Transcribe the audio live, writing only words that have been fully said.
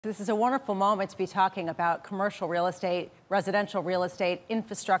This is a wonderful moment to be talking about commercial real estate, residential real estate,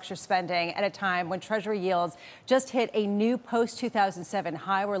 infrastructure spending at a time when Treasury yields just hit a new post-2007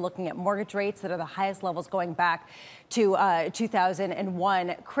 high. We're looking at mortgage rates that are the highest levels going back to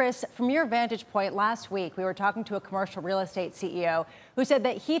 2001. Chris, from your vantage point, last week we were talking to a commercial real estate CEO who said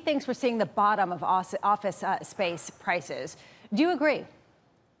that he thinks we're seeing the bottom of office space prices. Do you agree?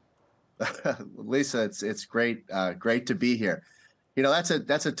 Lisa, it's great to be here. You know, that's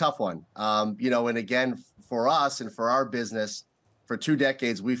a tough one. And again, for us and for our business, for 2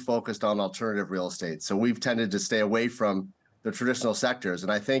 decades, we've focused on alternative real estate. So we've tended to stay away from the traditional sectors.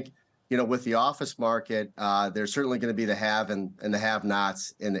 And I think, with the office market, there's certainly going to be the have and the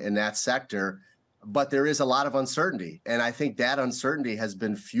have-nots in that sector. But there is a lot of uncertainty. And I think that uncertainty has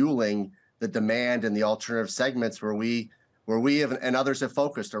been fueling the demand in the alternative segments where we have, and others have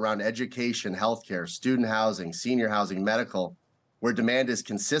focused around education, healthcare, student housing, senior housing, medical, where demand is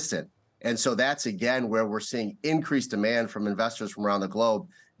consistent. And so that's, again, where we're seeing increased demand from investors from around the globe,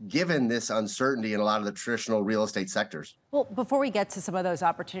 given this uncertainty in a lot of the traditional real estate sectors. Well, before we get to some of those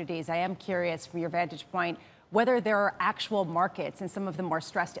opportunities, I am curious from your vantage point whether there are actual markets in some of the more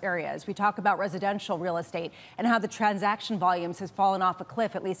stressed areas. We talk about residential real estate and how the transaction volumes has fallen off a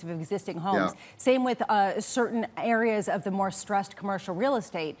cliff, at least of existing homes. Yeah. Same with certain areas of the more stressed commercial real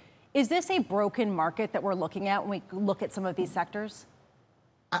estate. Is this a broken market that we're looking at when we look at some of these sectors?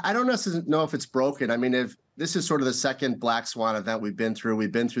 I don't necessarily know if it's broken. I mean, if this is sort of the second black swan event we've been through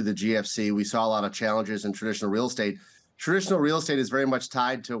the GFC. We saw a lot of challenges in traditional real estate. Traditional real estate is very much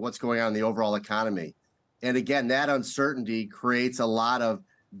tied to what's going on in the overall economy. And again, that uncertainty creates a lot of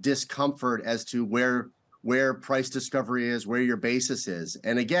discomfort as to where price discovery is, where your basis is.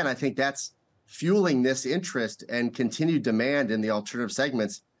 And again, I think that's fueling this interest and continued demand in the alternative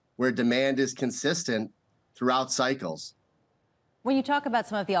segments, where demand is consistent throughout cycles. When you talk about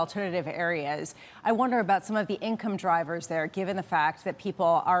some of the alternative areas, I wonder about some of the income drivers there, given the fact that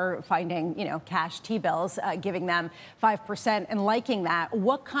people are finding, cash T-bills, giving them 5% and liking that.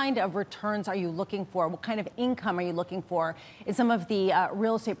 What kind of returns are you looking for? What kind of income are you looking for in some of the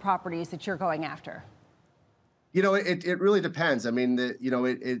real estate properties that you're going after? It really depends. I mean,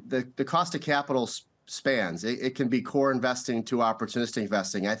 the cost of capital spans. It can be core investing to opportunistic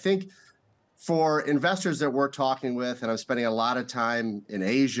investing. I think for investors that we're talking with, and I'm spending a lot of time in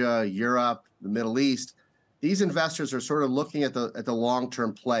Asia, Europe, the Middle East, these investors are sort of looking at the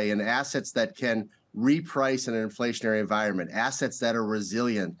long-term play and assets that can reprice in an inflationary environment, assets that are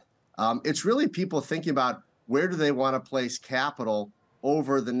resilient. It's really people thinking about where do they want to place capital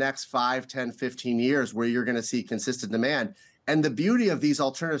over the next 5, 10, 15 years where you're going to see consistent demand. And the beauty of these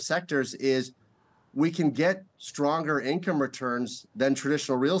alternative sectors is we can get stronger income returns than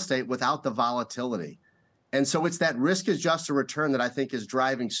traditional real estate without the volatility. And so it's that risk-adjusted return that I think is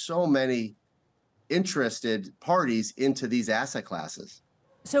driving so many interested parties into these asset classes.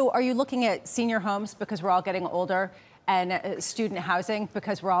 So are you looking at senior homes because we're all getting older, and student housing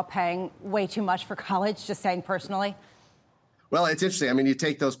because we're all paying way too much for college, just saying personally? Well, it's interesting. I mean, you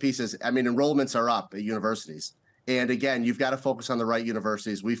take those pieces. I mean, enrollments are up at universities. And again, you've got to focus on the right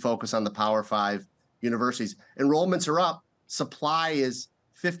universities. We focus on the Power 5 universities. Enrollments are up. Supply is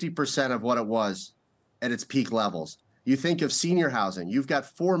 50% of what it was at its peak levels. You think of senior housing. You've got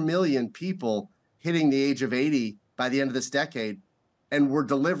 4 million people hitting the age of 80 by the end of this decade, and we're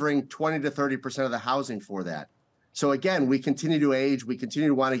delivering 20 to 30% of the housing for that. So again, we continue to age. We continue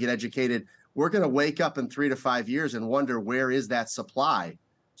to want to get educated. We're going to wake up in 3 to 5 years and wonder, where is that supply?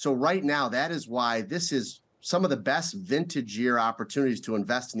 So right now, that is why this is some of the best vintage year opportunities to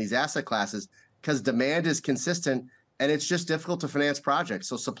invest in these asset classes, because demand is consistent and it's just difficult to finance projects.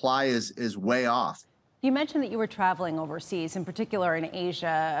 So supply is way off. You mentioned that you were traveling overseas, in particular in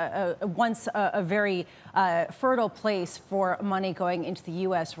Asia, once a very fertile place for money going into the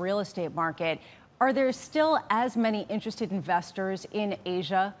U.S. real estate market. Are there still as many interested investors in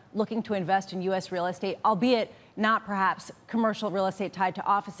Asia looking to invest in U.S. real estate, albeit not perhaps commercial real estate tied to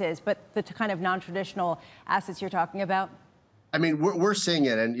offices, but the kind of non-traditional assets you're talking about? I mean, we're seeing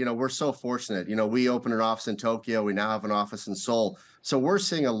it, and, we're so fortunate. We opened an office in Tokyo. We now have an office in Seoul. So we're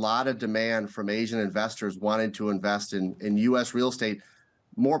seeing a lot of demand from Asian investors wanting to invest in U.S. real estate,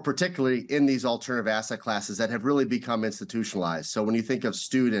 more particularly in these alternative asset classes that have really become institutionalized. So when you think of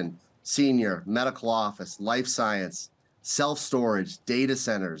student, senior, medical office, life science, self-storage, data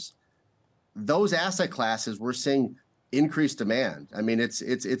centers, those asset classes, we're seeing increased demand. I mean, it's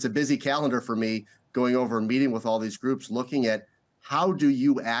a busy calendar for me, going over and meeting with all these groups, looking at how do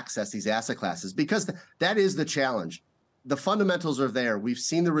you access these asset classes? Because that is the challenge. The fundamentals are there. We've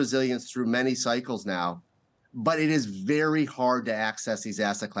seen the resilience through many cycles now, but it is very hard to access these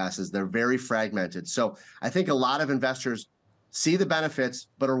asset classes. They're very fragmented. So I think a lot of investors see the benefits,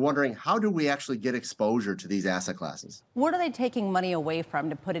 but are wondering, how do we actually get exposure to these asset classes? What are they taking money away from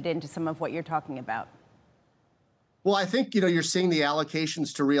to put it into some of what you're talking about? Well, I think, you're seeing the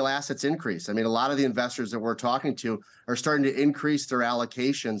allocations to real assets increase. I mean, a lot of the investors that we're talking to are starting to increase their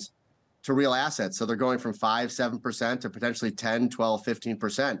allocations to real assets. So they're going from 5-7% to potentially 10, 12,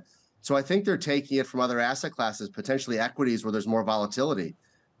 15%. So I think they're taking it from other asset classes, potentially equities where there's more volatility.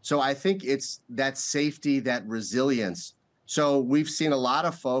 So I think it's that safety, that resilience. So we've seen a lot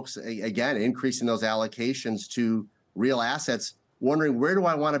of folks, again, increasing those allocations to real assets, wondering, where do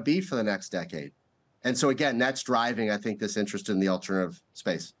I want to be for the next decade? And so, again, that's driving, I think, this interest in the alternative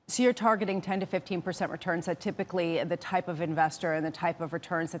space. So you're targeting 10 to 15% returns. That typically the type of investor and the type of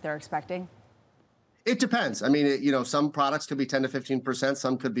returns that they're expecting? It depends. I mean, some products could be 10 to 15%,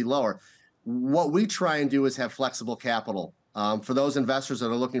 some could be lower. What we try and do is have flexible capital. For those investors that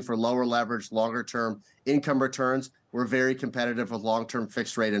are looking for lower leverage, longer term income returns, we're very competitive with long-term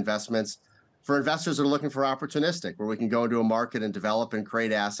fixed rate investments. For investors that are looking for opportunistic, where we can go into a market and develop and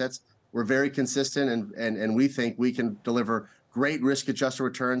create assets, we're very consistent, and we think we can deliver great risk-adjusted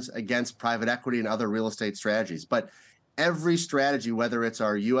returns against private equity and other real estate strategies. But every strategy, whether it's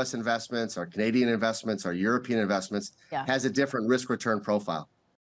our U.S. investments, our Canadian investments, our European investments, has a different risk-return profile.